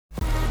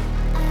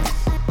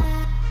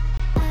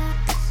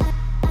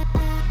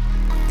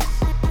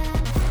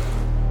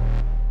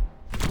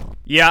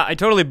Yeah, I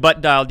totally butt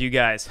dialed you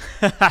guys.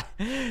 I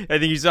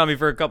think you saw me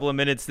for a couple of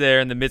minutes there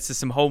in the midst of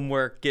some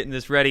homework, getting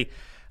this ready.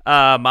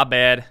 My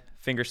bad.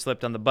 Finger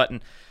slipped on the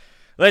button.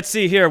 Let's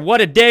see here.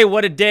 What a day,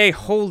 what a day.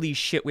 Holy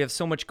shit, we have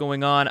so much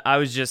going on. I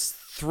was just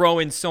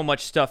throwing so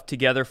much stuff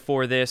together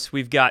for this.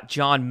 We've got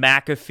John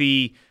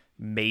McAfee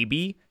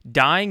maybe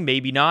dying,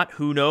 maybe not.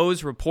 Who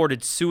knows?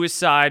 Reported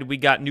suicide. We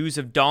got news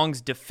of Dong's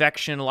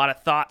defection. A lot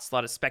of thoughts, a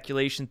lot of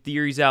speculation,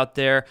 theories out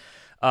there.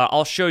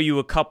 I'll show you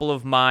a couple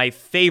of my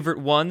favorite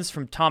ones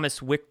from Thomas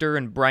Wichter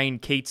and Brian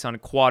Cates on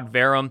Quad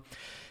Verum.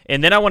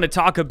 And then I want to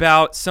talk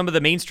about some of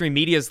the mainstream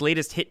media's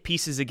latest hit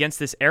pieces against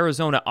this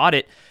Arizona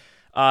audit.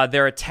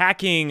 They're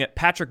attacking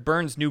Patrick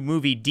Byrne's new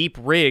movie, Deep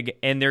Rig,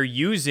 and they're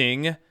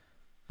using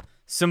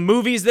some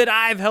movies that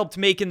I've helped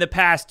make in the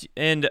past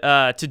and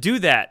to do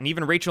that. And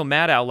even Rachel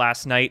Maddow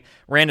last night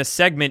ran a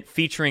segment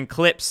featuring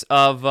clips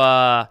of...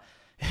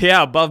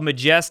 Above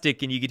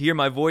Majestic, and you could hear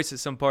my voice at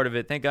some part of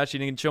it. Thank God she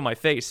didn't show my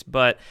face.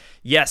 But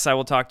yes, I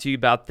will talk to you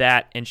about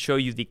that and show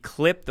you the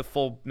clip, the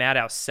full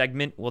Madhouse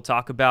segment. We'll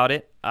talk about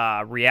it,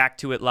 react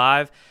to it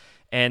live,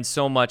 and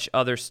so much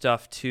other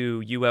stuff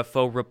too.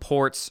 UFO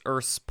reports,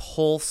 Earth's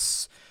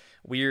pulse,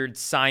 weird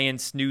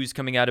science news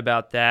coming out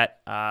about that.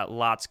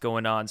 Lots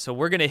going on. So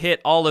we're going to hit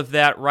all of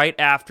that right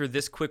after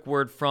this quick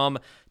word from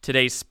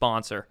today's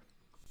sponsor.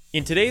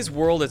 In today's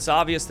world, it's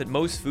obvious that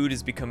most food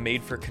has become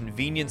made for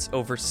convenience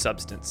over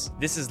substance.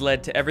 This has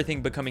led to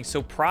everything becoming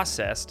so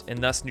processed,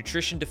 and thus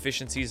nutrition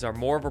deficiencies are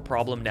more of a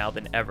problem now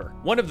than ever.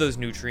 One of those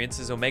nutrients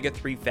is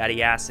omega-3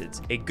 fatty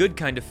acids, a good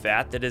kind of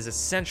fat that is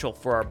essential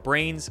for our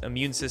brains,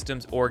 immune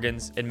systems,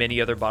 organs, and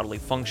many other bodily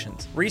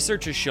functions.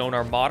 Research has shown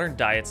our modern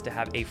diets to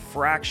have a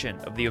fraction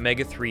of the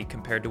omega-3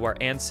 compared to our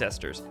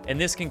ancestors,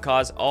 and this can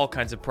cause all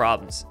kinds of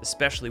problems,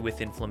 especially with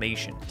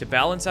inflammation. To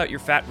balance out your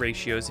fat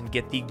ratios and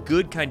get the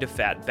good kind of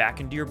fat back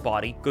into your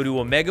body, go to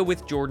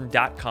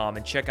omegawithjordan.com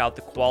and check out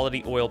the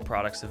quality oil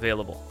products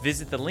available.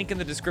 Visit the link in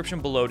the description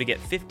below to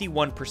get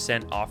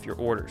 51% off your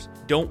orders.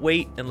 Don't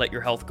wait and let your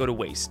health go to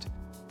waste.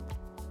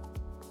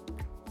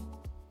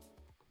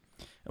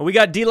 And we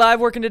got DLive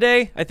working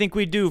today? I think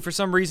we do. For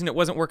some reason it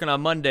wasn't working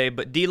on Monday,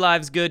 but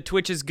DLive's good,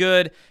 Twitch is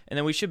good, and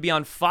then we should be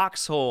on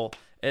Foxhole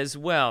as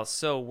well.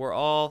 So we're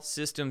all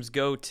systems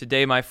go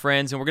today, my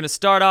friends, and we're going to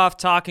start off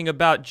talking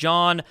about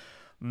John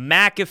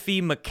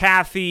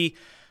McAfee.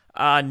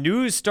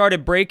 News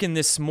started breaking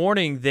this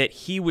morning that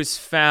he was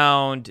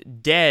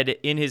found dead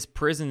in his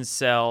prison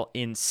cell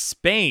in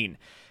Spain.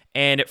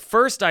 And at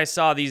first I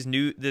saw the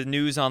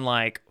news on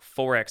like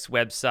Forex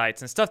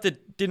websites and stuff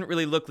that didn't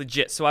really look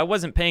legit. So I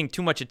wasn't paying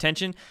too much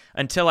attention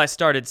until I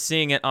started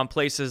seeing it on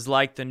places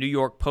like the New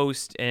York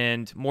Post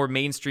and more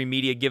mainstream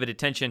media give it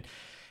attention.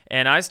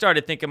 And I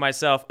started thinking to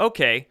myself,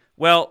 okay,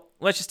 well,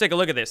 let's just take a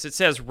look at this. It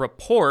says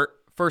report,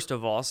 first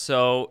of all,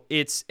 so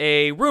it's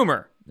a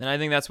rumor. And I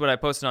think that's what I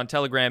posted on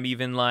Telegram,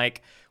 even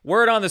like,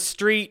 word on the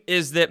street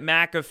is that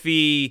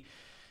McAfee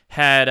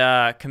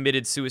had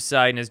committed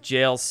suicide in his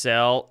jail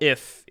cell,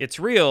 if it's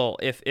real,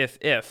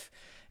 if.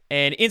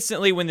 And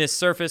instantly when this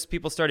surfaced,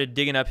 people started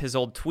digging up his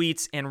old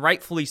tweets, and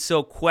rightfully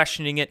so,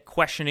 questioning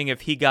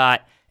if he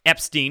got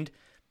Epsteined,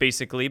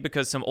 basically,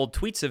 because some old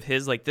tweets of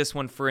his, like this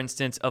one, for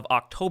instance, of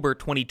October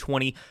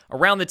 2020,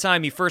 around the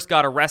time he first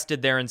got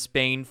arrested there in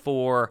Spain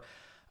for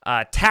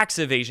tax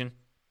evasion,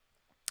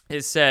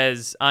 it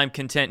says, I'm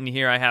content in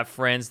here, I have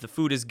friends, the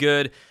food is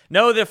good.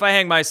 Know that if I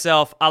hang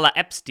myself a la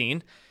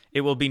Epstein, it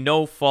will be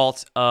no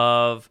fault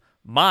of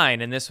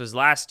mine. And this was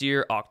last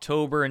year,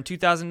 October. In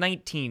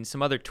 2019,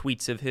 some other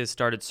tweets of his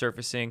started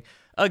surfacing,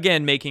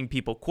 again, making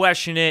people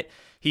question it.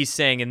 He's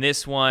saying in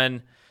this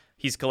one,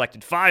 he's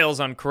collected files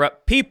on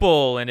corrupt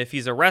people, and if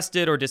he's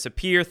arrested or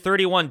disappear,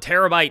 31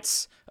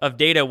 terabytes of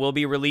data will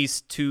be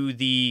released to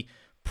the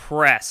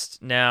press.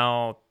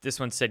 Now, this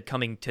one said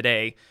coming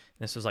today.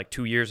 This was like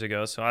 2 years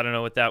ago, so I don't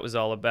know what that was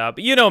all about.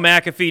 But you know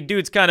McAfee,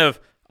 dude's kind of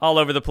all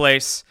over the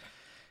place.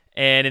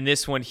 And in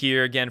this one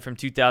here, again from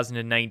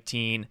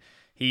 2019,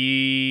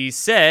 he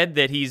said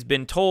that he's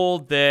been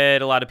told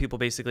that a lot of people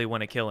basically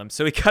want to kill him.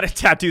 So he got a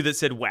tattoo that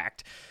said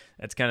whacked.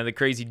 That's kind of the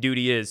crazy dude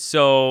he is.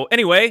 So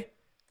anyway,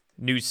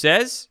 news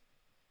says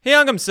he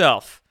hung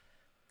himself.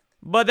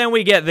 But then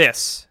we get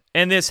this.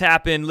 And this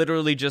happened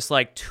literally just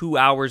like 2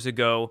 hours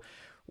ago,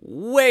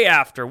 way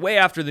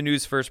after the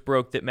news first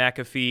broke that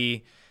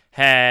McAfee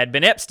had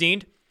been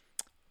Epsteined.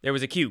 There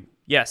was a Q.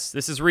 Yes,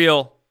 this is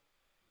real.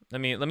 Let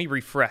me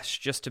refresh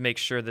just to make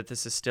sure that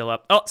this is still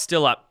up. Oh,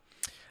 still up.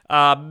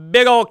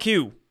 Big ol'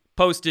 Q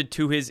posted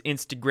to his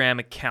Instagram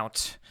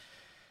account.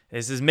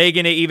 This is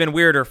making it even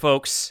weirder,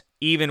 folks.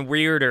 Even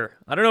weirder.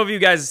 I don't know if you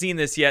guys have seen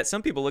this yet.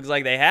 Some people looks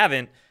like they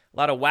haven't. A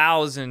lot of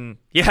wows and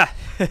yeah,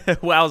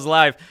 wows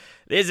live.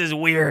 This is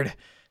weird.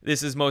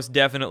 This is most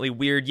definitely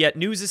weird. Yet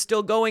news is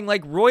still going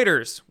like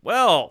Reuters.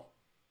 Well,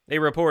 they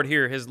report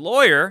here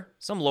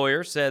some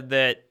lawyer said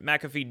that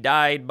McAfee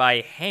died by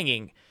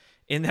hanging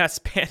in that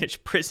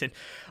Spanish prison.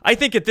 I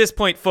think at this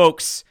point,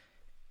 folks,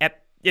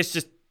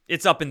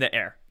 it's up in the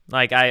air.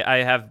 Like,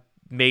 I have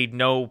made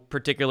no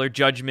particular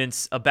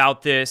judgments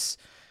about this.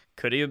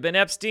 Could he have been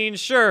Epstein?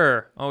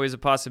 Sure. Always a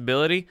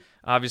possibility.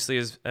 Obviously,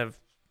 as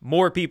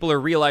more people are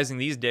realizing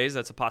these days,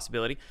 that's a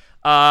possibility.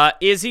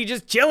 Is he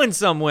just chilling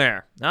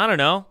somewhere? I don't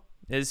know.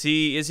 Is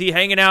he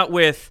hanging out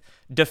with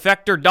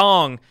Defector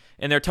Dong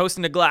and they're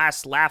toasting a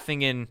glass,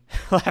 laughing in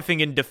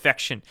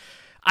defection?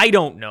 I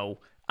don't know.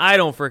 I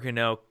don't freaking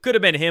know. Could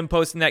have been him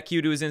posting that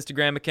cue to his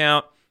Instagram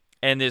account,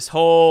 and this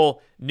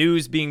whole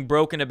news being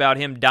broken about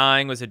him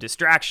dying was a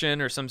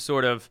distraction or some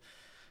sort of,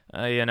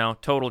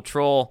 total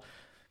troll.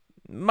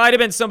 Might have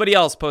been somebody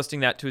else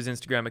posting that to his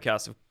Instagram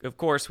account. Of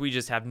course, we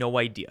just have no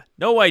idea.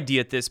 No idea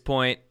at this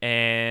point,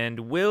 and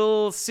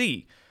we'll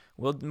see.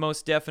 We'll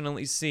most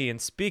definitely see. And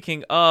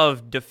speaking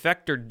of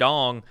Defector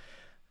Dong,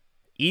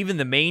 even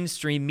the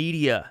mainstream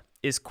media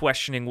is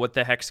questioning what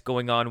the heck's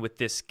going on with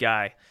this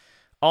guy.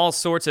 All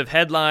sorts of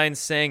headlines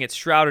saying it's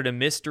shrouded in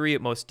mystery.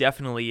 It most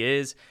definitely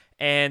is.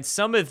 And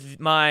some of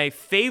my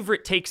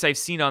favorite takes I've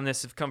seen on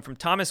this have come from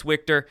Thomas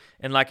Wichter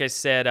and, like I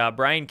said,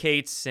 Brian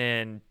Cates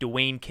and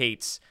Dwayne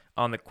Cates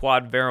on the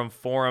Quad Verum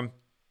forum.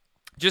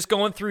 Just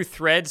going through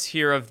threads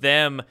here of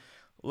them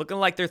looking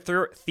like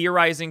they're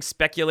theorizing,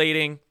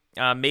 speculating,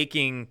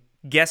 making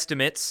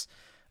guesstimates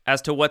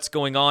as to what's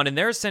going on. And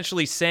they're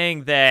essentially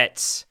saying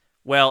that,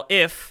 well,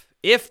 if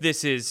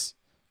this is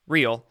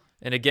real,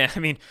 and again, I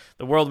mean,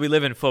 the world we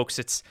live in,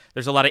 folks,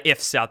 there's a lot of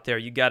ifs out there.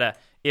 You gotta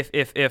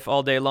if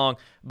all day long.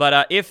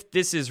 But if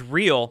this is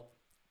real,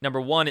 number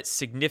one, it's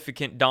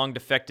significant Dong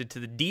defected to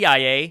the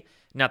DIA,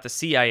 not the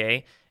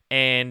CIA.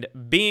 And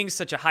being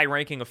such a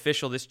high-ranking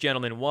official this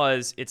gentleman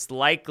was, it's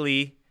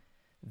likely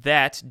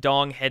that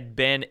Dong had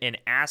been an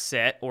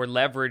asset or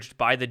leveraged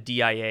by the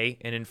DIA,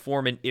 an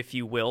informant, if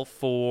you will,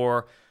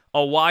 for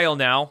a while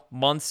now,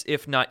 months,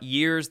 if not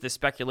years. The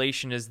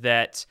speculation is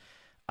that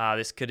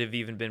this could have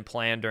even been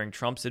planned during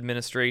Trump's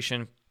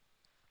administration.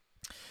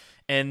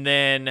 And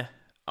then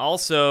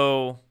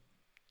also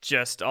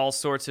just all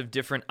sorts of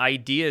different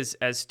ideas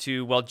as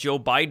to, well, Joe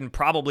Biden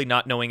probably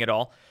not knowing it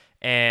all.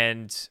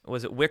 And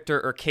was it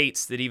Wichter or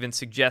Cates that even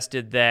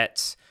suggested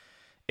that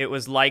it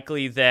was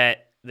likely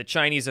that the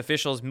Chinese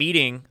officials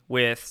meeting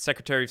with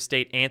Secretary of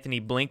State Anthony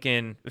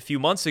Blinken a few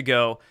months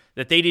ago,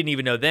 that they didn't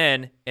even know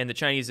then, and the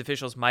Chinese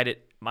officials might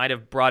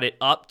have brought it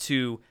up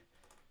to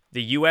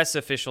the U.S.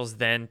 officials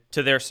then,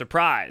 to their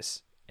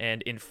surprise,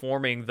 and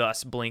informing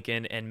thus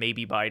Blinken and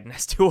maybe Biden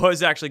as to what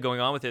was actually going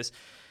on with this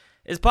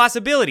is a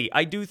possibility.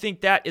 I do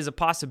think that is a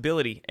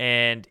possibility,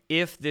 and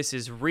if this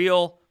is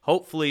real,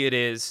 hopefully it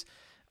is,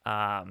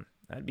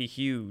 that'd be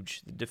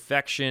huge. The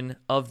defection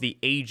of the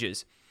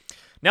ages.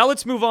 Now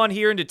let's move on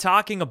here into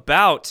talking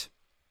about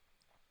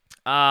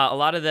a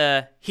lot of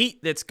the heat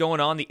that's going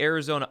on, the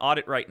Arizona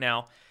audit right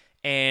now,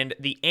 and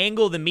the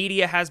angle the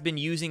media has been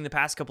using the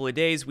past couple of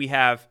days. We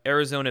have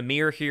Arizona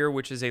Mirror here,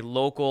 which is a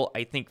local,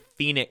 I think,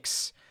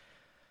 Phoenix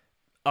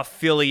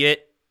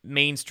affiliate,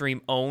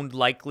 mainstream owned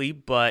likely,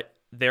 but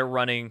they're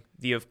running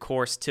the, of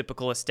course,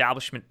 typical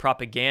establishment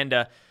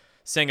propaganda,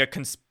 saying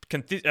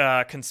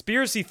a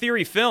conspiracy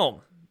theory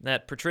film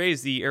that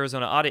portrays the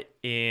Arizona audit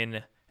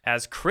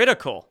as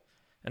critical.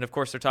 And, of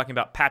course, they're talking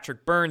about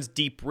Patrick Byrne's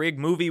Deep Rig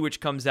movie,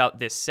 which comes out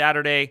this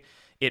Saturday.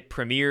 It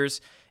premieres.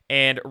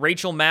 And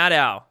Rachel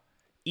Maddow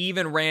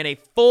even ran a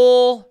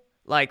full,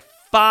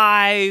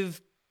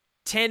 5-10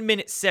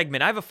 minute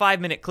segment. I have a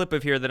 5-minute clip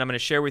of here that I'm going to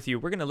share with you.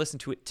 We're going to listen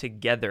to it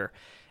together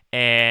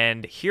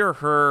and hear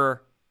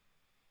her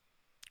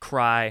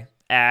cry,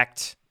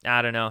 act,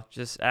 I don't know,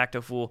 just act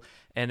a fool,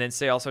 and then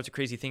say all sorts of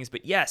crazy things.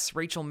 But yes,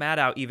 Rachel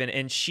Maddow even,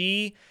 and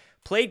she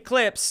played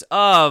clips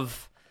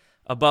of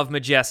Above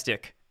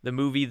Majestic, the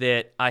movie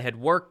that I had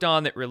worked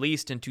on that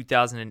released in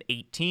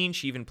 2018.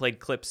 She even played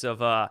clips of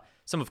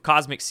some of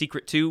Cosmic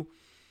Secret 2,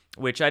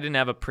 which I didn't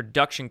have a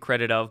production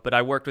credit of, but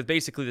I worked with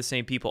basically the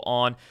same people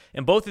on.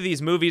 And both of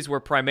these movies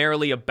were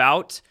primarily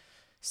about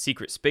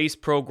secret space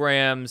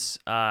programs,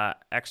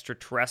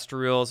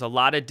 extraterrestrials, a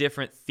lot of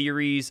different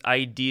theories,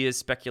 ideas,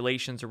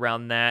 speculations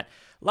around that.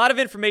 A lot of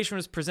information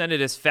was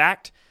presented as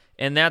fact,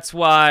 and that's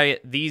why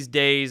these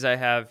days I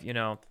have,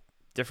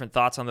 different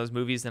thoughts on those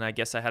movies than I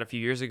guess I had a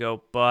few years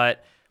ago,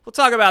 but we'll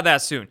talk about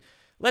that soon.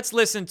 Let's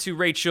listen to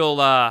Rachel,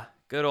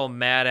 good old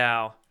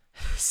Maddow,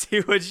 see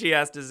what she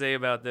has to say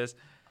about this.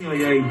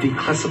 CIA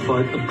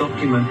declassified a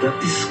document that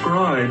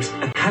describes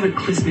a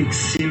cataclysmic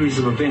series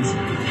of events.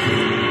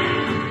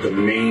 The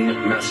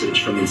main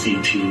message from these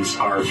ETs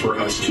are for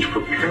us to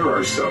prepare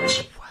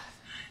ourselves.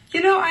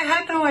 I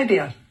had no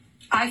idea.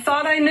 I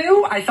thought I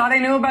knew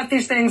about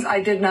these things.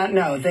 I did not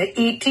know. The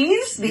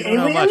ETs, the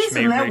aliens,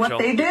 and what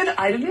they did,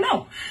 I didn't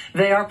know.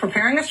 They are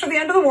preparing us for the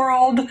end of the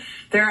world.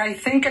 They're, I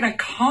think, going to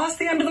cause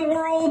the end of the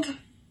world.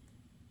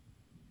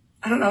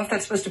 I don't know if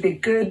that's supposed to be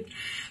good.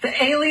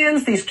 The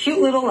aliens, these cute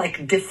little,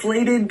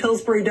 deflated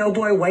Pillsbury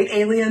Doughboy white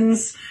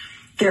aliens,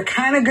 they're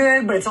kind of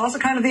good, but it's also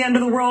kind of the end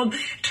of the world.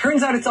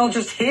 Turns out it's all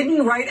just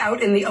hidden right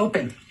out in the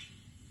open.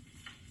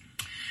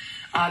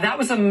 That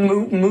was a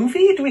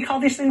movie. Do we call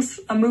these things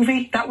a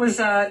movie? That was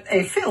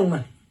a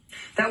film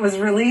that was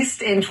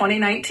released in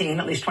 2019,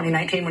 at least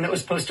 2019 when it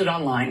was posted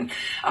online.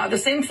 The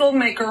same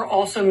filmmaker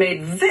also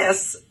made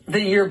this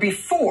the year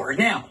before.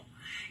 Now,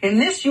 In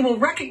this, you will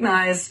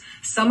recognize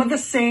some of the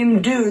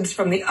same dudes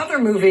from the other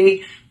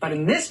movie, but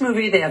in this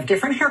movie, they have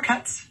different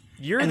haircuts.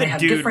 You're and the they have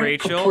dude, different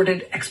Rachel.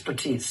 purported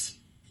expertise.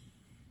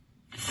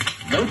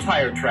 No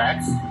tire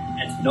tracks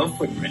and no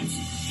footprints.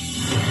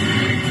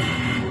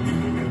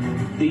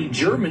 The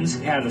Germans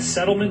had a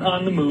settlement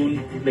on the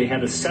moon. They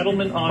had a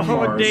settlement on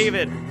Mars.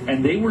 David.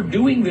 And they were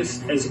doing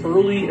this as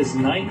early as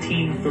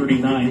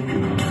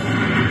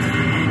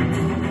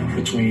 1939.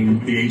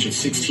 Between the age of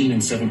 16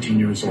 and 17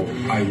 years old,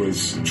 I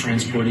was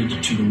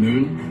transported to the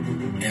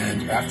moon.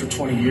 And after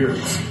 20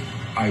 years,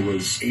 I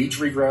was age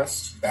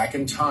regressed back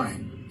in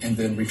time and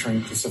then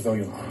returned to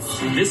civilian life.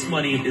 This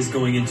money is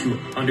going into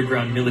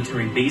underground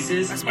military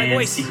bases and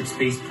voice. secret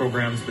space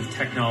programs with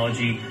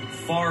technology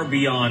far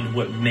beyond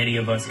what many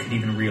of us could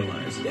even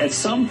realize. At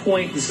some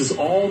point, this is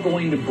all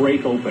going to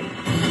break open.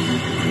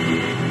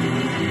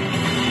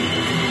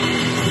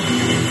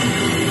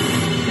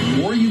 The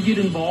more you get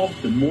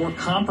involved, the more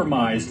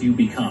compromised you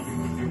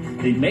become.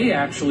 They may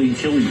actually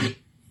kill you. Did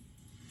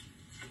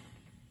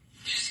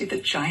you see the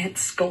giant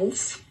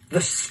skulls?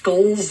 The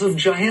skulls of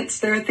giants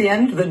there at the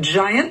end? The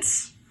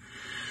giants,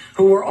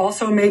 who were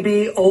also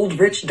maybe old,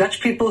 rich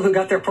Dutch people who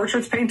got their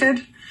portraits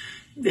painted?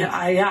 Yeah,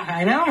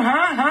 I know,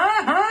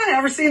 huh?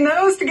 Ever seen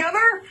those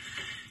together?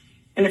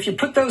 And if you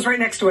put those right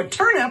next to a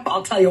turnip,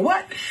 I'll tell you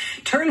what,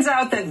 turns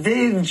out that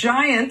the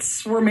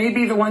giants were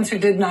maybe the ones who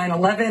did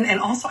 9/11 and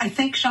also, I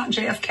think, shot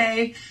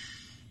JFK.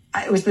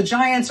 It was the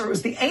giants or it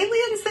was the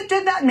aliens that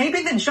did that.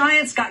 Maybe the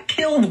giants got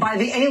killed by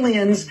the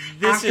aliens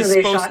after they shot JFK. This is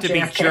supposed to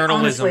be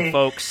journalism, Honestly,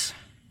 folks.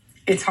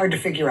 it's hard to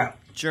figure out.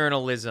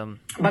 Journalism.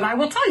 But I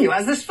will tell you,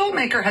 as this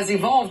filmmaker has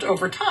evolved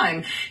over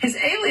time, his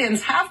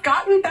aliens have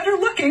gotten better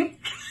looking.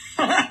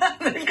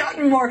 They've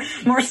gotten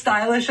more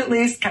stylish, at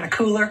least, kind of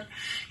cooler.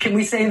 Can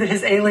we say that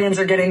his aliens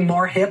are getting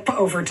more hip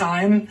over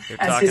time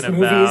as his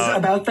movies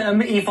about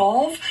them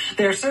evolve?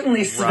 They're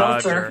certainly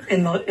swelter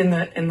in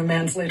the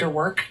man's later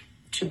work,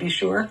 to be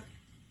sure.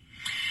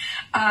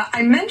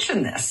 I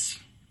mention this,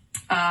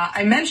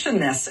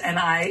 and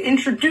I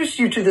introduce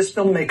you to this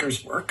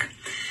filmmaker's work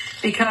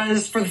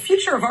because for the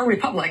future of our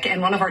republic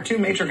and one of our two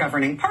major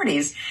governing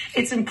parties,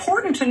 it's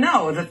important to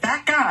know that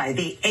that guy,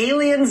 the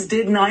aliens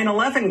did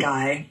 9/11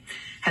 guy,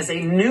 has a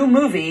new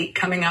movie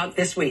coming out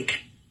this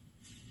week.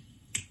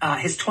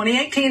 His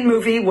 2018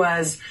 movie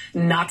was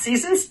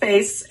Nazis in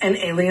Space and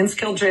Aliens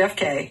Killed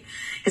JFK.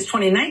 His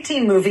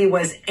 2019 movie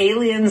was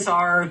Aliens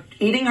Are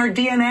Eating Our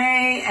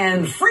DNA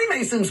and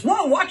Freemasons,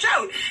 whoa, watch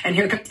out! And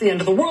here comes the end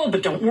of the world,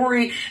 but don't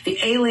worry, the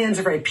aliens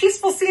are very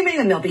peaceful seeming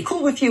and they'll be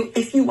cool with you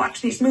if you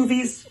watch these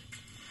movies.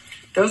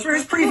 Those were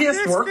his previous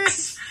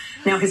works.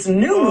 Now his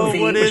new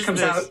movie, which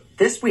comes out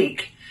this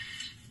week,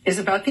 is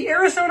about the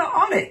Arizona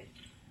audit.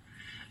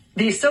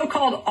 The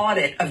so-called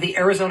audit of the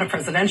Arizona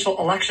presidential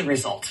election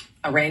result,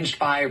 arranged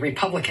by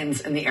Republicans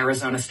in the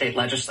Arizona state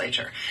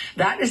legislature.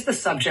 That is the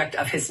subject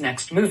of his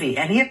next movie,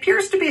 and he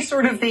appears to be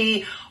sort of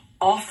the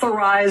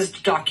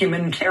authorized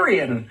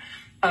documentarian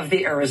of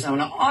the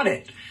Arizona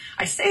audit.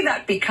 I say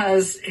that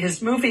because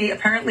his movie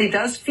apparently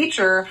does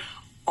feature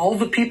all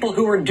the people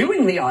who are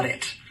doing the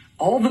audit,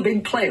 all the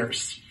big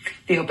players.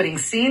 The opening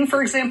scene,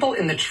 for example,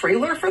 in the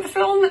trailer for the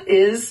film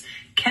is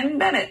Ken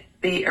Bennett,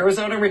 the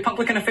Arizona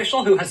Republican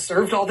official who has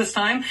served all this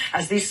time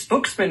as the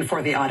spokesman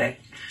for the audit.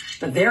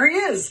 But there he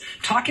is,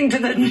 talking to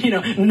the,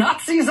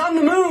 Nazis on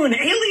the moon,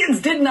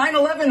 aliens did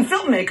 9/11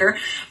 filmmaker.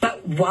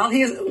 But while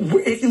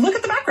if you look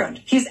at the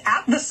background, he's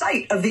at the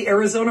site of the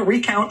Arizona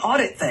recount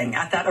audit thing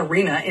at that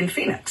arena in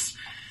Phoenix,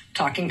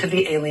 talking to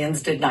the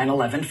aliens did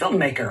 9/11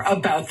 filmmaker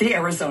about the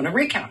Arizona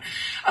recount.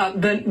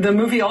 The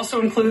movie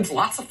also includes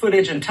lots of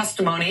footage and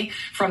testimony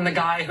from the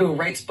guy who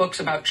writes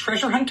books about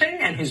treasure hunting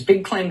and whose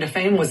big claim to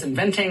fame was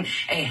inventing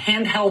a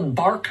handheld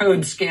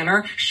barcode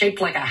scanner shaped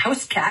like a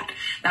house cat.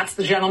 That's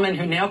the gentleman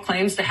who now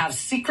claims to have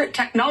secret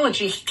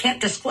technology he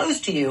can't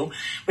disclose to you,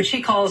 which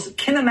he calls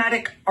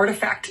kinematic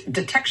artifact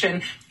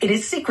detection. It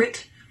is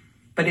secret,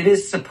 but it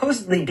is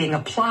supposedly being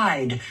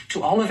applied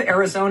to all of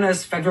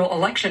Arizona's federal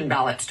election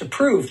ballots to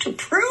prove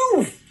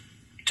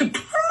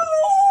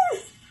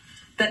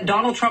that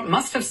Donald Trump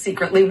must have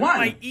secretly won.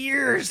 My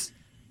ears!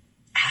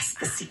 Ask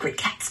the secret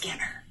cat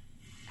scanner.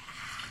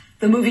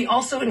 The movie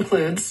also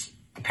includes,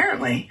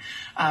 apparently,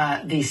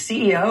 the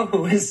CEO,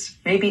 who is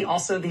maybe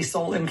also the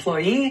sole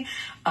employee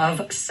of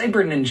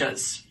Cyber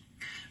Ninjas.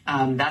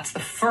 That's the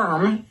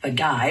firm, the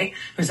guy,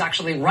 who's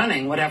actually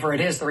running whatever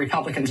it is the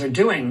Republicans are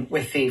doing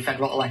with the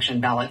federal election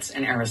ballots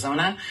in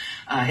Arizona.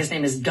 His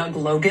name is Doug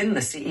Logan,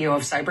 the CEO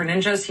of Cyber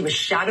Ninjas. He was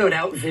shadowed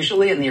out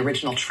visually in the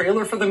original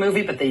trailer for the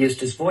movie, but they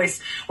used his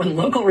voice. When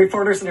local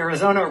reporters in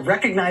Arizona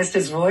recognized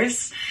his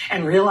voice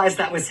and realized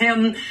that was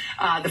him,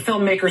 the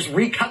filmmakers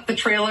recut the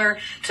trailer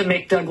to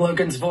make Doug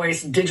Logan's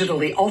voice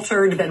digitally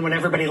altered. Then when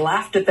everybody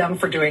laughed at them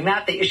for doing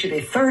that, they issued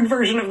a third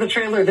version of the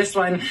trailer, this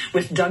one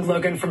with Doug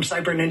Logan from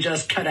Cyber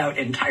Ninjas cut out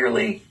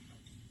entirely.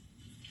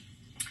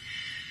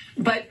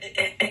 But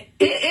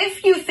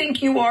if you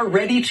think you are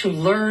ready to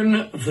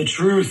learn the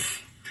truth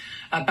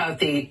about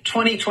the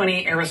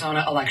 2020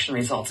 Arizona election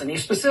results. And you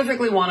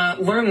specifically want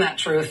to learn that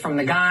truth from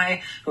the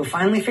guy who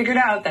finally figured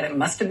out that it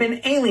must have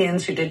been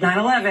aliens who did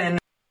 9/11.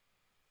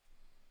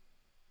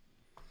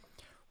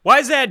 Why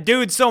is that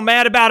dude so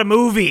mad about a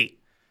movie?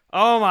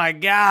 Oh my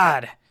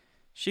God.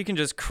 She can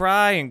just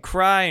cry and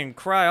cry and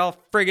cry all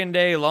friggin'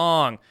 day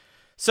long.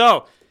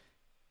 So,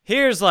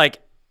 here's like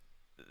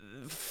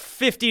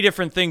 50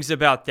 different things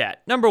about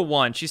that. Number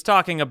one, she's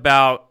talking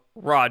about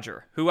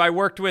Roger, who I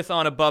worked with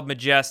on Above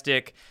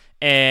Majestic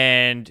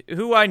and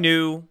who I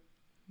knew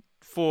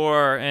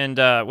for and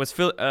was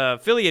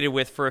affiliated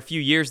with for a few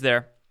years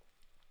there.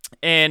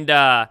 And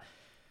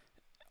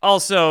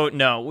also,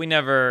 no, we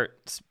never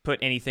put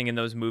anything in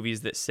those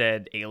movies that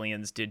said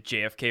aliens did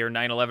JFK or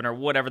 9/11 or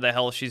whatever the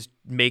hell she's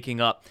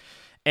making up.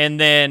 And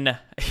then,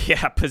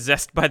 yeah,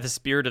 possessed by the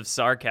spirit of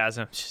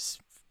sarcasm,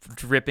 just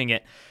dripping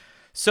it.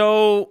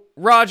 So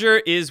Roger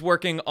is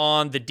working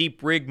on the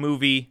Deep Rig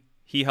movie.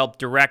 He helped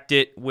direct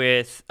it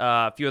with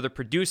a few other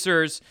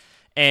producers,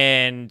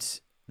 and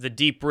the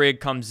Deep Rig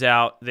comes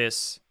out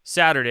this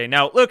Saturday.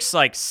 Now, it looks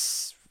like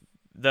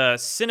the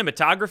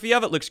cinematography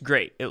of it looks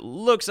great. It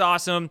looks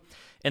awesome,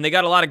 and they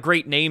got a lot of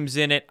great names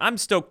in it. I'm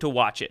stoked to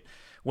watch it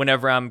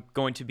whenever I'm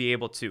going to be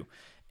able to.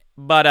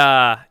 But,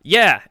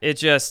 yeah, it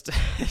just,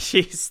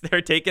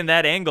 they're taking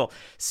that angle,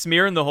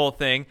 smearing the whole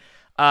thing.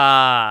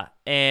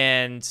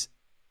 And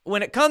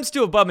when it comes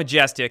to Above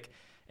Majestic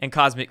and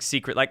Cosmic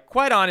Secret, like,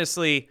 quite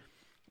honestly,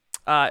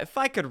 if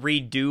I could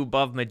redo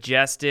Above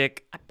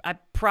Majestic, I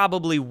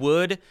probably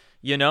would.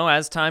 You know,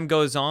 as time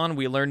goes on,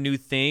 we learn new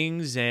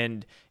things,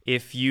 and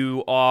if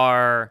you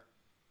are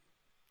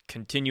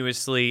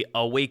continuously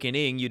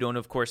awakening, you don't,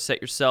 of course, set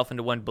yourself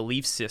into one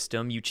belief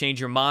system. You change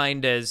your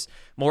mind as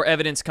more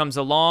evidence comes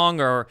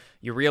along, or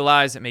you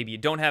realize that maybe you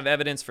don't have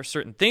evidence for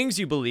certain things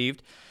you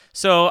believed.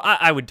 So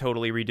I would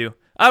totally redo.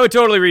 I would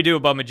totally redo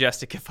Above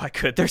Majestic if I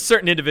could. There's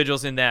certain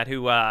individuals in that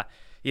who,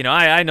 you know,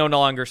 I no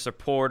longer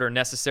support or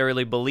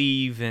necessarily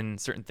believe in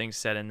certain things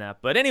said in that.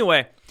 But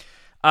anyway,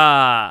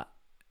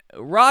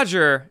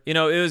 Roger, you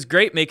know, it was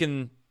great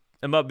making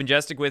Above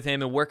Majestic with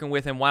him and working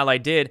with him while I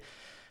did.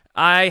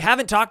 I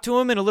haven't talked to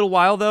him in a little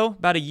while, though,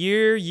 about a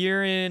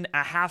year and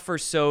a half or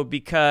so,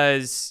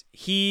 because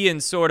he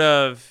and sort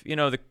of, you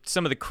know,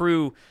 some of the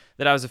crew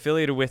that I was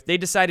affiliated with, they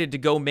decided to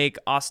go make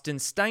Austin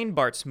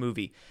Steinbart's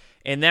movie.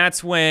 And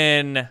that's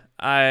when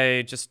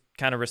I just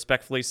kind of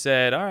respectfully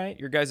said, all right,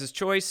 your guys'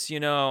 choice, you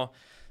know,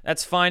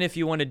 that's fine if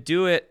you want to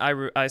do it.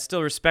 I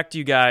still respect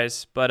you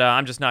guys, but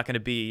I'm just not going to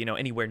be, you know,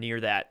 anywhere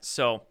near that.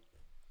 So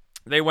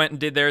they went and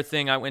did their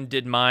thing. I went and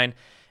did mine.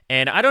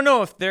 And I don't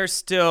know if they're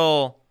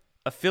still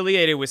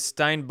affiliated with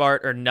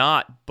Steinbart or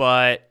not,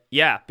 but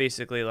yeah,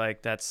 basically,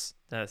 like, that's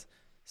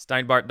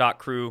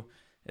Steinbart.crew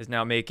is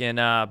now making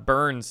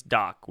Burns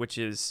doc, which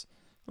is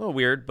a little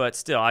weird, but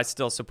still, I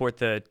still support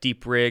the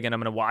Deep Rig, and I'm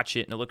gonna watch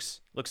it, and it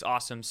looks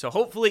awesome. So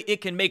hopefully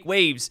it can make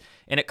waves,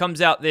 and it comes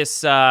out this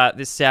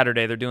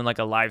Saturday. They're doing like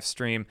a live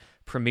stream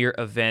premiere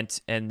event,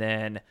 and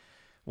then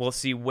we'll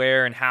see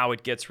where and how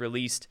it gets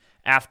released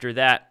after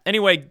that.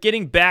 Anyway,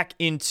 getting back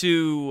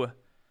into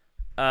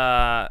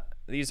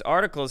these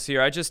articles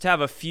here, I just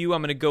have a few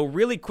I'm going to go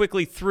really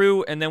quickly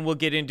through, and then we'll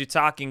get into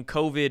talking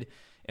COVID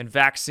and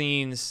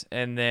vaccines,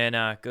 and then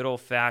good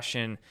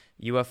old-fashioned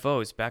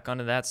UFOs, back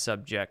onto that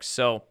subject.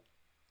 So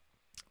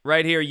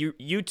right here,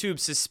 YouTube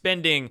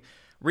suspending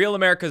Real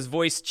America's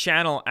Voice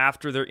channel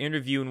after their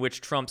interview in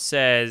which Trump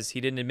says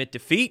he didn't admit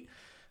defeat.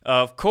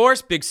 Of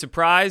course, big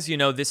surprise, you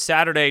know, this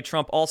Saturday,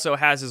 Trump also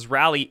has his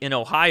rally in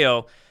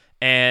Ohio,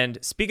 and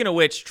speaking of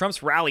which,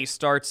 Trump's rally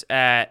starts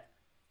at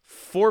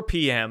 4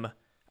 p.m.,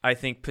 I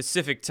think,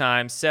 Pacific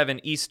time, 7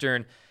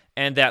 Eastern,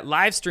 and that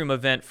live stream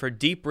event for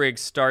Deep Rig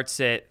starts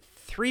at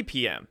 3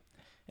 p.m.,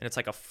 and it's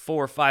like a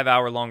 4 or 5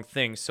 hour long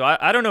thing. So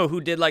I don't know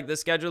who did like the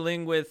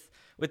scheduling with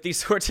these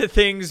sorts of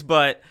things,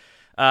 but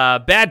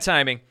bad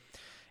timing.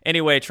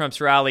 Anyway,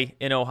 Trump's rally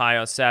in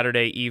Ohio,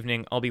 Saturday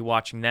evening. I'll be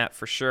watching that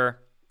for sure.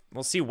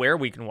 We'll see where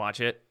we can watch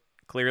it.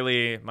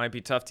 Clearly, it might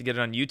be tough to get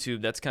it on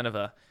YouTube. That's kind of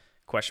a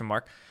question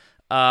mark.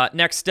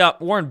 Next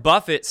up, Warren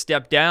Buffett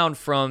stepped down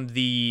from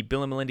the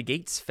Bill and Melinda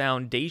Gates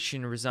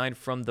Foundation, resigned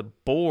from the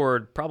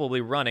board,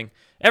 probably running.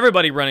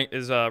 Everybody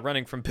is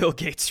running from Bill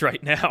Gates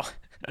right now.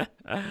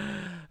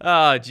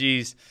 Oh,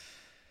 geez.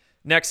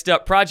 Next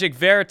up, Project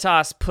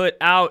Veritas put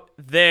out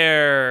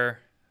their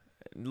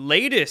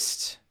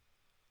latest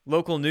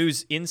local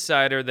news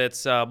insider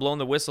that's blown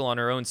the whistle on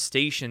her own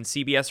station,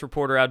 CBS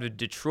reporter out of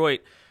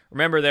Detroit.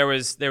 Remember, there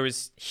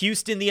was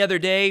Houston the other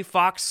day,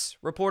 Fox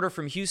reporter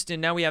from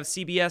Houston. Now we have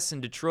CBS in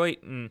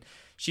Detroit, and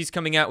she's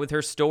coming out with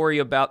her story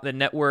about the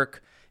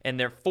network and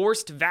their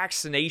forced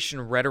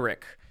vaccination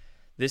rhetoric.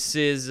 This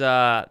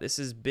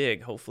is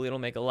big. Hopefully, it'll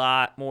make a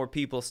lot more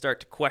people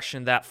start to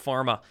question that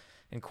pharma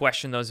and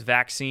question those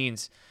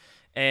vaccines.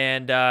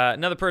 And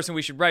another person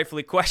we should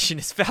rightfully question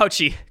is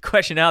Fauci.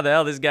 Question how the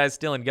hell this guy's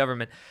still in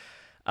government.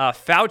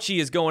 Fauci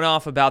is going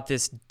off about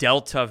this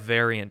Delta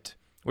variant,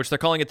 which they're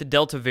calling it the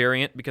Delta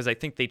variant because I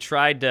think they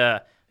tried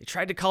to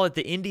call it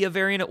the India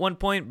variant at one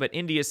point, but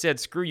India said,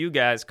 screw you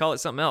guys, call it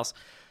something else.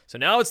 So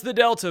now it's the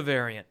Delta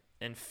variant.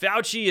 And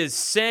Fauci is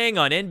saying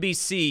on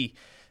NBC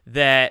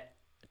that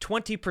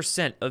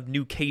 20% of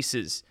new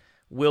cases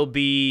will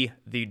be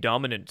the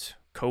dominant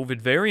COVID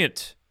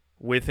variant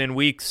within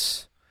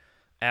weeks.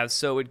 As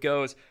so it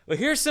goes. Well,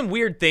 here's some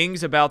weird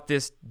things about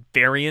this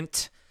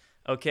variant.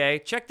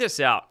 Okay, check this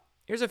out.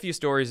 Here's a few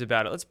stories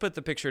about it. Let's put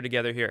the picture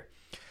together here.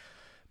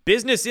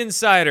 Business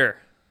Insider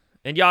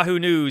and Yahoo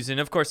News, and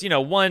of course,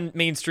 one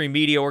mainstream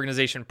media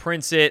organization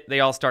prints it. They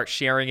all start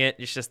sharing it.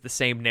 It's just the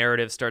same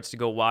narrative starts to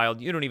go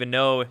wild. You don't even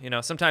know,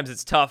 sometimes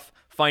it's tough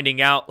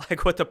finding out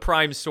like what the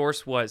prime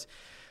source was.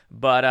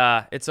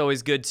 But it's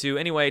always good to.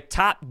 Anyway,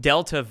 top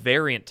Delta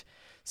variant.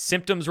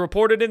 Symptoms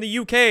reported in the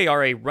UK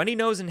are a runny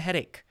nose and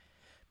headache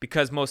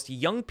because most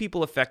young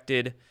people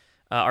affected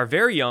are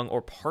very young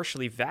or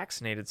partially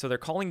vaccinated. So they're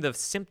calling the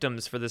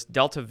symptoms for this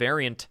Delta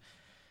variant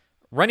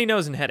runny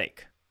nose and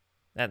headache.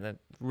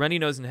 Runny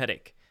nose and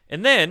headache.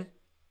 And then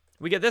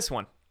we get this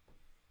one.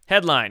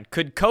 Headline,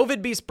 could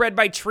COVID be spread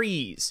by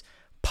trees?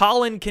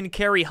 Pollen can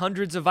carry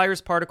hundreds of virus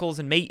particles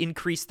and may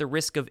increase the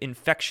risk of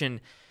infection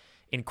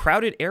in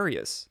crowded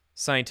areas,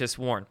 scientists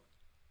warn.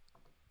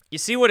 You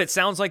see what it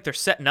sounds like they're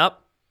setting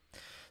up?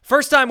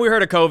 First time we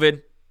heard of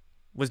COVID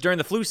was during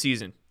the flu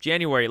season,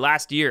 January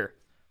last year.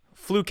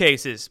 Flu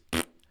cases,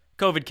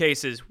 COVID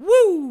cases,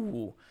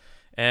 woo!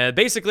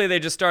 Basically, they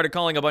just started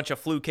calling a bunch of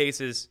flu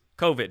cases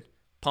COVID.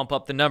 Pump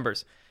up the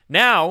numbers.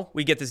 Now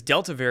we get this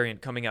Delta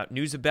variant coming out.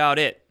 News about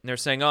it. And they're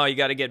saying, you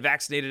got to get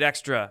vaccinated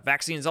extra.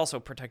 Vaccines also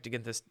protect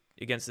against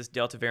this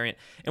Delta variant.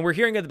 And we're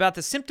hearing about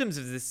the symptoms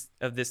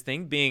of this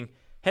thing being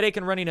headache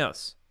and runny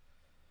nose.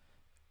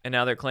 And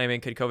now they're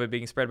claiming could COVID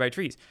being spread by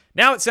trees.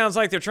 Now it sounds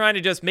like they're trying to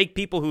just make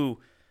people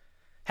who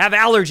have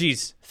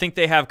allergies think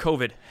they have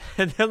COVID.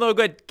 And then they'll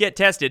get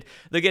tested.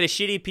 They'll get a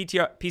shitty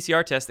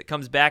PCR test that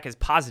comes back as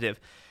positive.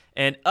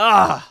 And it's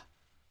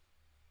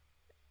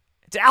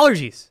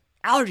allergies.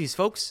 Allergies,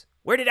 folks.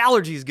 Where did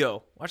allergies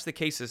go? Watch the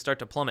cases start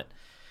to plummet.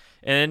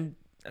 And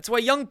that's why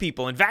young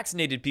people and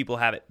vaccinated people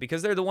have it,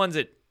 because they're the ones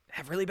that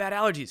have really bad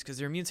allergies because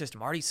their immune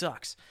system already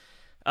sucks.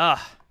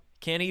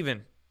 Can't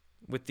even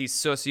with these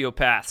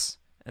sociopaths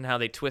and how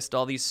they twist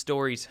all these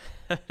stories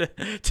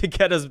to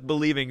get us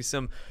believing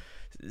some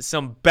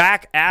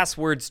back-ass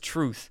words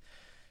truth.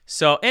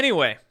 So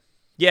anyway,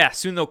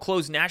 soon they'll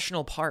close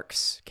national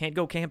parks. Can't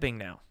go camping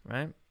now,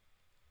 right?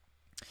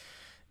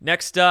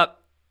 Next up,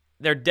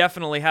 they're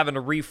definitely having to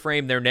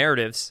reframe their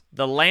narratives.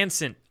 The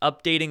Lancet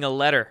updating a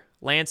letter,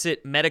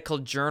 Lancet Medical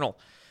Journal,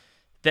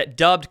 that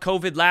dubbed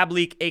COVID lab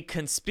leak a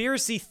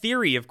conspiracy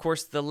theory. Of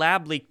course, the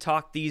lab leak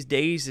talk these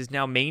days is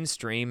now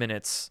mainstream, and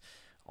it's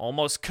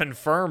almost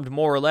confirmed,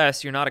 more or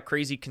less. You're not a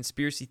crazy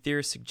conspiracy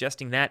theorist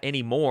suggesting that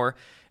anymore,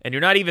 and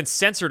you're not even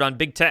censored on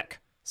big tech.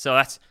 So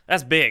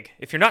that's big.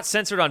 If you're not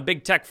censored on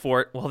big tech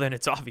for it, well, then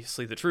it's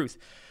obviously the truth.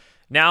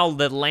 Now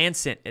the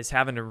Lancet is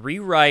having to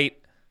rewrite,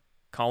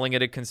 calling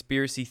it a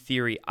conspiracy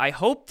theory. I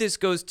hope this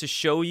goes to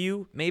show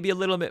you maybe a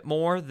little bit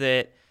more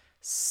that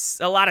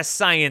a lot of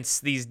science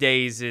these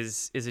days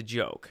is a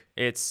joke.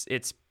 It's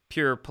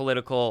pure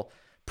political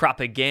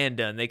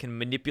propaganda, and they can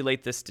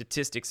manipulate the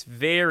statistics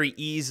very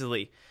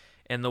easily.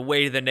 And the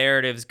way the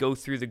narratives go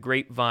through the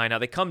grapevine, now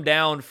they come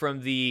down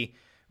from the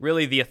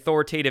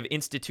authoritative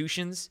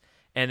institutions,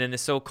 and then the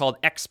so-called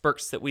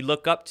experts that we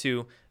look up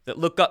to, that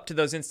look up to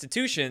those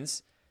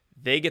institutions.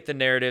 They get the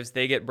narratives,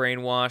 they get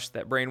brainwashed.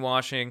 That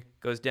brainwashing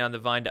goes down the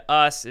vine to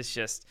us. It's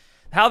just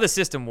how the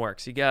system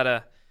works. You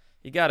gotta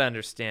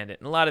understand it.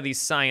 And a lot of these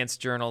science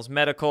journals,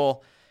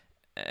 medical,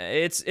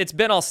 it's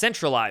been all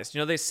centralized.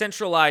 They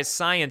centralize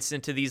science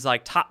into these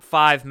like top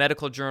 5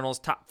 medical journals,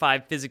 top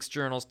 5 physics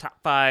journals, top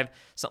 5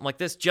 something like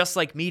this. Just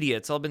like media,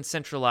 it's all been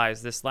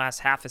centralized this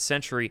last half a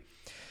century.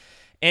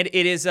 And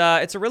it is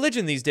it's a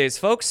religion these days,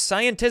 folks.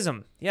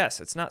 Scientism. Yes,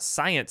 it's not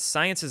science.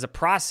 Science is a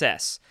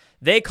process.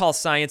 They call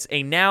science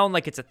a noun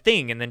like it's a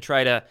thing and then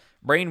try to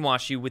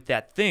brainwash you with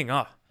that thing.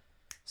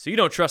 So you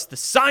don't trust the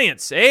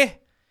science, eh?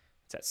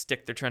 It's that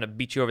stick they're trying to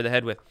beat you over the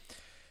head with.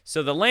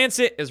 So the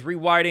Lancet is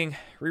rewriting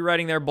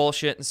their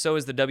bullshit, and so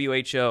is the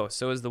WHO,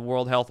 so is the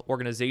World Health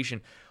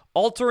Organization,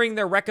 altering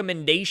their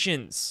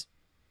recommendations.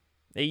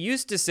 They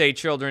used to say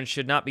children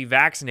should not be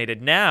vaccinated.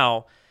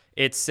 Now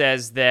it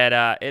says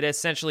that it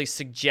essentially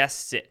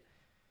suggests it.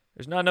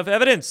 There's not enough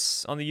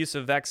evidence on the use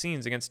of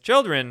vaccines against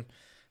children.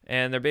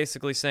 And they're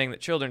basically saying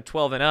that children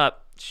 12 and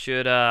up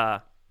should,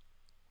 they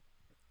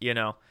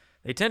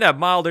tend to have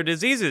milder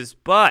diseases,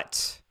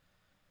 but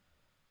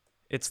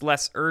it's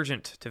less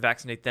urgent to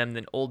vaccinate them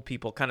than old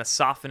people, kind of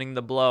softening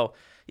the blow.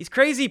 These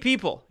crazy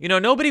people,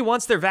 nobody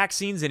wants their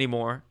vaccines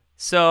anymore.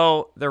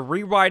 So they're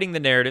rewriting the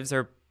narratives.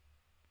 They're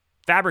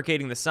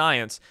fabricating the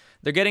science.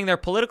 They're getting their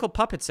political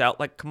puppets out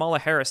like Kamala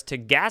Harris to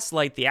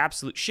gaslight the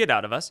absolute shit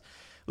out of us.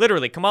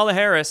 Literally, Kamala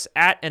Harris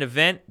at an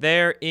event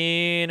there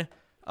in...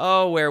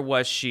 where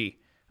was she?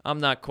 I'm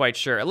not quite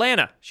sure.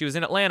 Atlanta. She was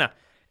in Atlanta.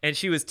 And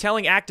she was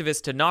telling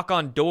activists to knock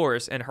on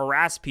doors and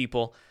harass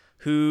people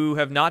who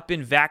have not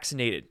been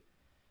vaccinated.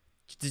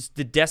 Just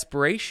the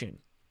desperation.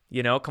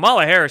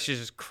 Kamala Harris is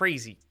just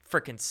crazy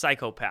freaking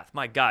psychopath.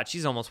 My God,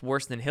 she's almost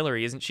worse than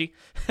Hillary, isn't she?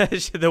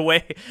 the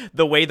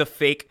way the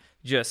fake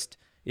just,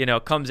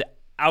 comes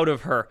out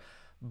of her.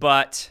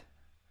 But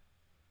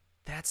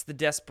that's the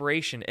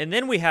desperation. And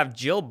then we have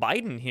Jill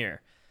Biden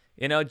here.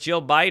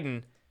 Jill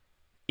Biden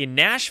in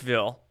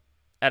Nashville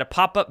at a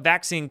pop-up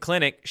vaccine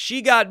clinic,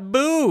 she got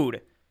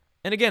booed.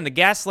 And again, the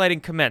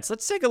gaslighting commenced.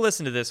 Let's take a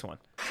listen to this one.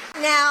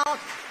 Now,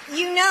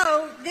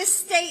 this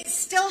state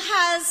still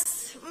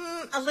has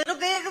a little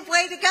bit of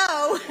way to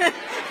go.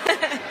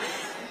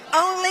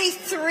 Only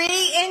 3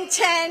 in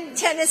 10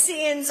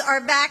 Tennesseans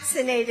are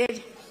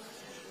vaccinated.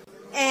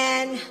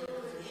 And,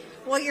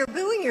 well, you're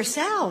booing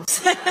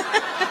yourselves.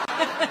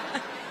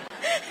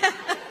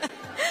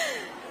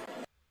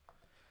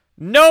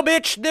 No,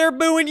 bitch, they're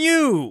booing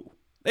you.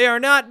 They are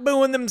not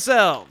booing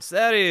themselves.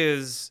 That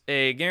is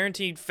a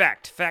guaranteed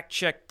fact. Fact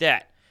check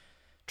that.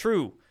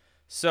 True.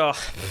 So,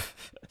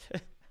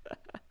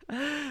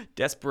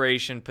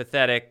 desperation,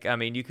 pathetic. I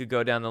mean, you could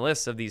go down the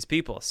list of these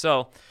people.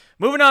 So,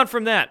 moving on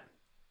from that,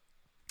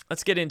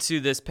 let's get into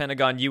this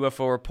Pentagon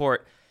UFO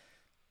report.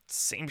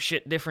 Same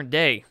shit, different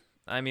day.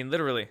 I mean,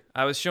 literally.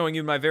 I was showing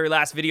you my very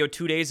last video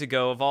 2 days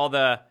ago of all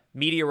the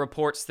media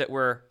reports that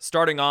were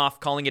starting off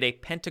calling it a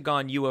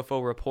Pentagon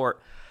UFO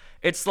report.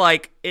 It's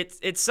like,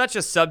 it's such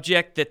a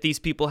subject that these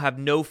people have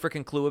no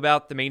freaking clue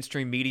about, the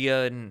mainstream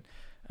media, and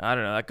I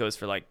don't know, that goes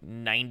for like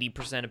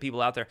 90% of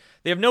people out there.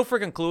 They have no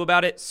freaking clue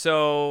about it,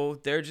 so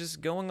they're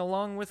just going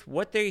along with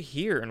what they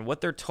hear and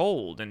what they're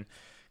told. And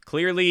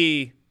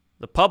clearly,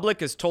 the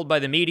public is told by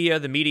the media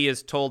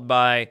is told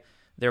by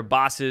their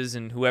bosses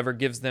and whoever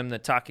gives them the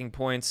talking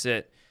points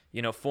at,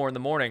 4 in the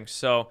morning.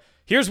 So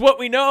here's what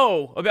we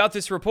know about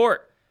this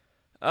report.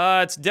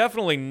 It's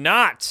definitely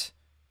not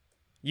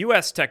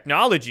U.S.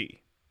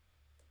 technology.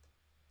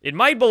 It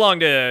might belong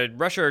to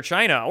Russia or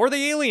China or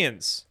the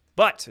aliens,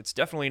 but it's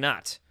definitely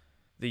not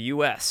the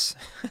U.S.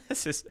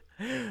 This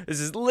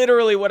is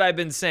literally what I've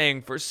been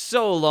saying for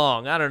so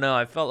long. I don't know.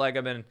 I felt like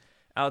I've been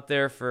out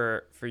there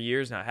for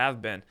years now. I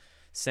have been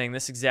saying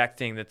this exact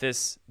thing, that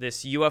this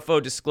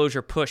UFO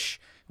disclosure push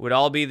would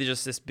all be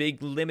just this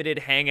big limited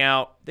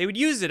hangout. They would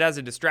use it as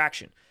a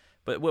distraction.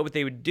 But what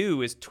they would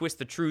do is twist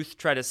the truth,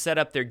 try to set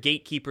up their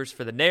gatekeepers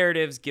for the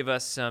narratives, give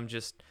us some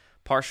just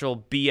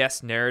partial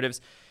BS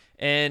narratives.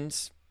 And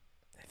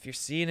if you're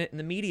seeing it in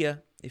the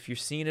media, if you're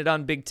seeing it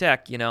on big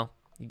tech, you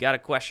got to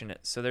question it.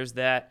 So there's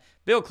that.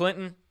 Bill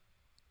Clinton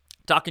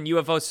talking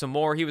UFOs some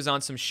more. He was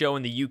on some show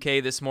in the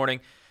UK this morning,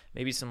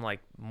 maybe some like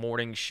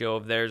morning show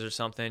of theirs or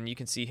something. You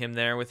can see him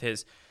there with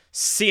his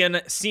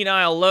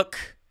senile look,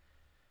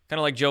 kind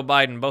of like Joe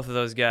Biden, both of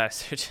those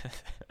guys.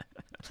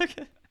 Look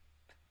at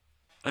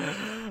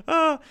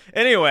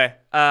anyway,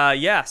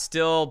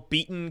 still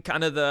beating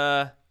kind of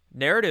the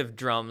narrative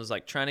drums,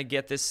 like trying to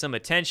get this some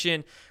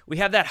attention. We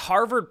have that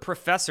Harvard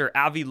professor,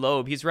 Avi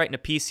Loeb. He's writing a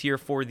piece here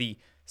for the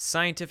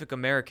Scientific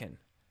American.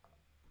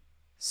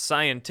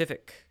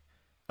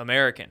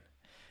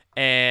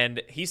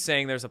 And he's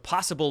saying there's a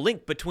possible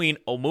link between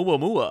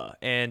Oumuamua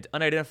and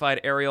unidentified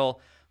aerial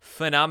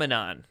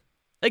phenomenon.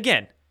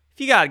 Again,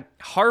 if you got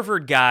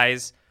Harvard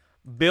guys,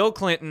 Bill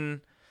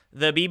Clinton,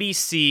 the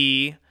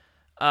BBC,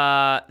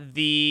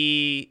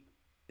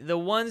 the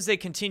ones they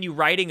continue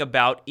writing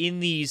about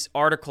in these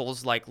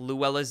articles like Lou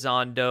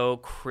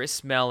Elizondo,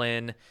 Chris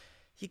Mellon,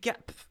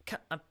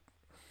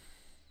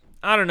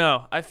 I don't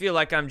know. I feel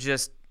like I'm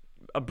just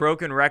a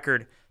broken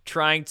record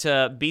trying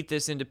to beat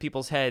this into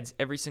people's heads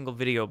every single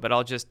video, but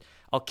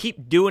I'll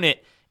keep doing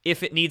it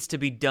if it needs to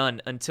be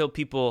done until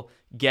people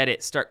get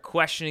it, start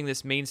questioning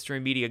this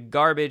mainstream media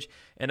garbage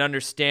and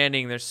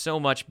understanding there's so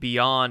much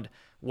beyond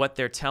what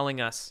they're telling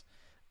us.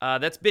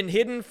 That's been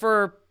hidden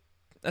for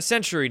a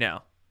century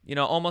now,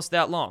 almost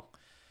that long,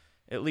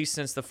 at least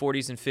since the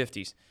 40s and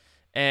 50s.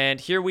 And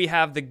here we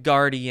have The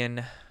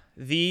Guardian.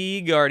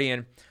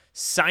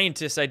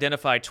 Scientists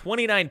identified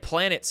 29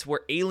 planets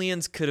where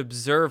aliens could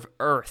observe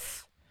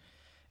Earth,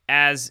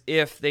 as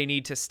if they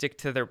need to stick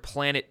to their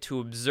planet to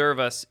observe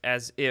us,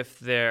 as if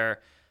their,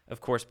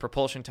 of course,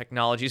 propulsion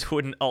technologies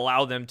wouldn't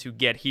allow them to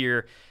get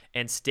here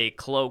and stay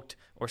cloaked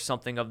or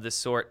something of this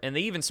sort. And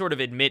they even sort of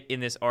admit in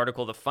this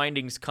article the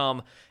findings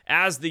come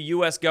as the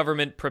U.S.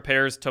 government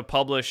prepares to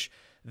publish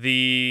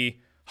the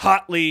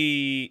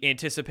hotly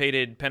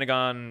anticipated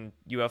Pentagon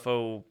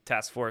UFO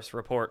Task Force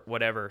report,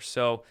 whatever.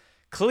 So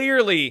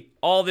clearly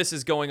all this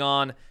is going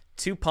on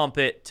to pump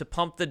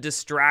the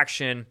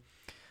distraction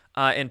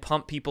and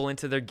pump people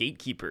into their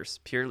gatekeepers,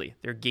 purely.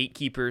 They're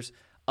gatekeepers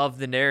of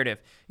the narrative.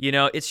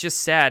 It's just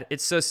sad.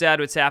 It's so sad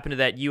what's happened to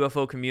that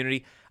UFO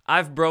community.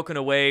 I've broken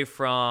away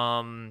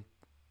from,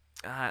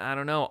 I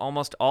don't know,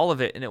 almost all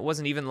of it. And it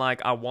wasn't even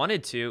like I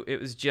wanted to. It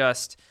was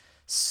just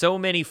so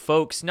many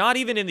folks, not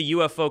even in the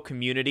UFO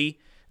community,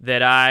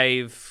 that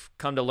I've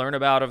come to learn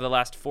about over the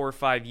last 4 or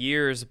 5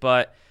 years.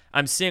 But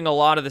I'm seeing a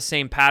lot of the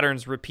same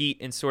patterns repeat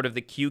in sort of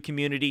the Q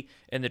community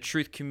and the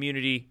truth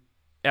community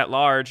at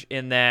large,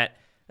 in that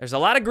there's a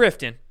lot of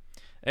grifting.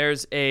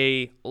 There's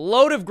a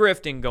load of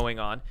grifting going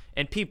on,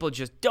 and people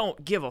just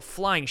don't give a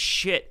flying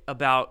shit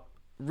about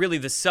really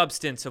the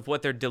substance of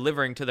what they're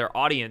delivering to their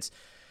audience.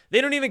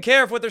 They don't even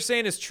care if what they're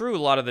saying is true a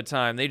lot of the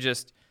time. They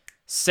just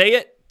say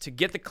it to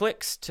get the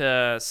clicks,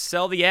 to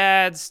sell the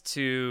ads,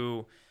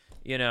 to,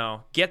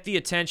 get the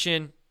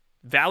attention,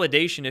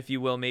 validation, if you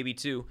will, maybe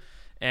too.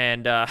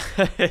 And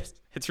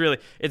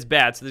it's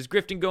bad. So there's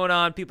grifting going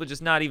on. People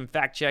just not even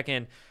fact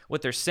checking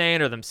what they're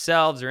saying or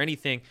themselves or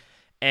anything.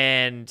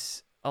 And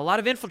a lot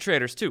of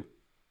infiltrators too.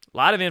 A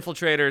lot of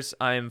infiltrators.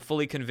 I'm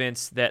fully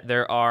convinced that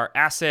there are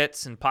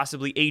assets and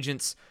possibly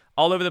agents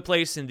all over the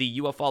place in the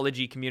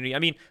ufology community. I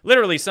mean,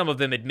 literally some of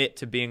them admit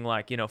to being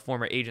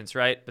former agents,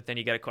 right? But then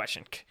you got to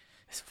question,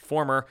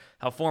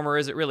 how former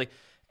is it really?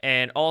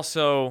 And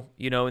also,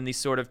 in the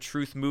sort of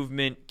truth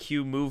movement,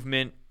 Q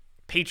movement,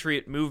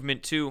 patriot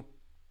movement too.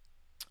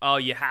 Oh,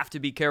 you have to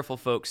be careful,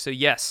 folks. So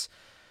yes,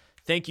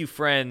 thank you,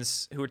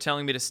 friends who are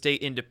telling me to stay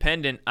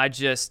independent.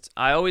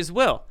 I always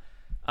will.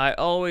 I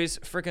always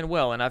freaking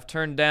will. And I've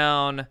turned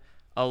down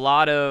a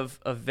lot of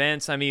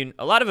events. I mean,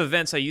 a lot of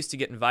events I used to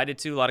get invited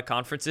to, a lot of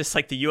conferences,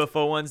 like the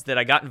UFO ones that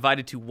I got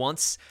invited to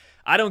once.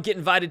 I don't get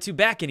invited to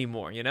back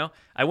anymore,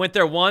 I went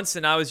there once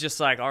and I was just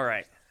like, all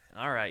right,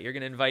 you're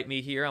going to invite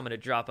me here. I'm going to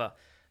drop a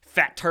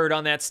fat turd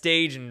on that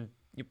stage and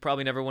you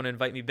probably never want to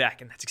invite me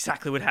back. And that's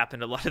exactly what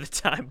happened a lot of the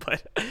time.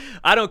 But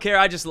I don't care.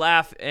 I just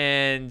laugh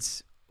and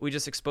we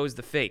just expose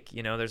the fake.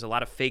 There's a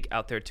lot of fake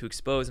out there to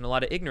expose and a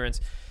lot of ignorance.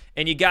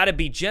 And you got to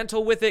be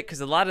gentle with it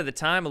because a lot of the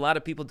time, a lot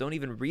of people don't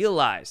even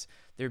realize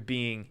they're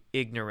being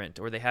ignorant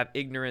or they have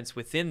ignorance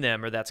within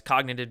them or that's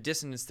cognitive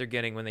dissonance they're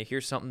getting when they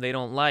hear something they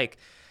don't like.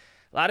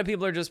 A lot of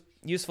people are just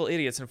useful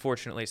idiots,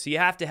 unfortunately. So you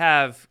have to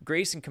have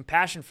grace and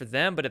compassion for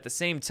them, but at the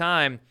same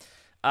time,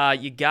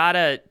 you got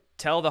to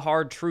tell the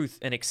hard truth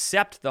and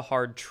accept the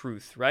hard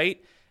truth,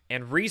 right?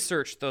 And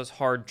research those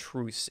hard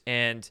truths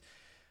and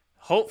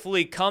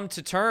hopefully come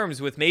to terms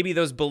with maybe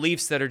those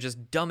beliefs that are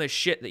just dumb as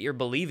shit that you're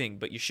believing,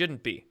 but you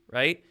shouldn't be,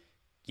 right?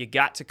 You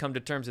got to come to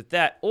terms with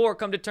that or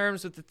come to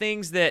terms with the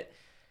things that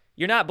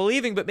you're not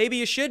believing, but maybe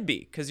you should be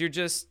because you're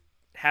just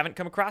haven't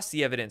come across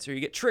the evidence or you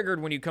get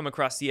triggered when you come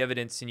across the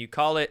evidence and you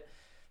call it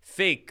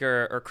fake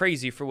or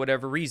crazy for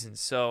whatever reason.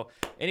 So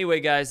anyway,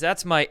 guys,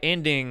 that's my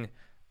ending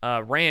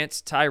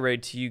rant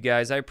tirade to you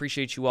guys. I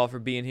appreciate you all for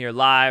being here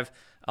live.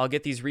 I'll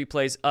get these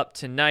replays up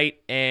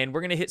tonight and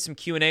we're going to hit some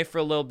Q&A for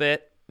a little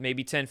bit.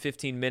 Maybe 10,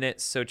 15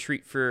 minutes. So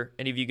treat for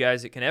any of you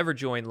guys that can ever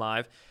join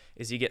live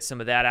is you get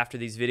some of that after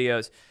these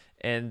videos.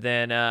 And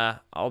then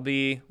I'll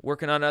be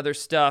working on other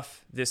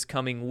stuff this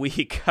coming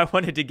week. I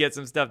wanted to get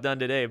some stuff done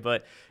today,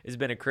 but it's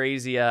been a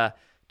crazy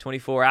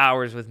 24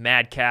 hours with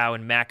Mad Cow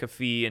and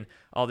McAfee and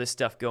all this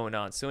stuff going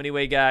on. So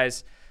anyway,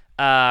 guys,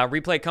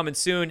 replay coming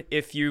soon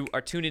if you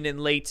are tuning in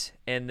late.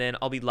 And then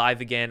I'll be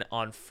live again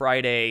on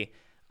Friday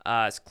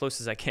as close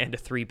as I can to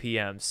 3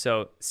 p.m.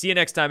 So see you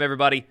next time,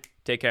 everybody.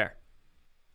 Take care.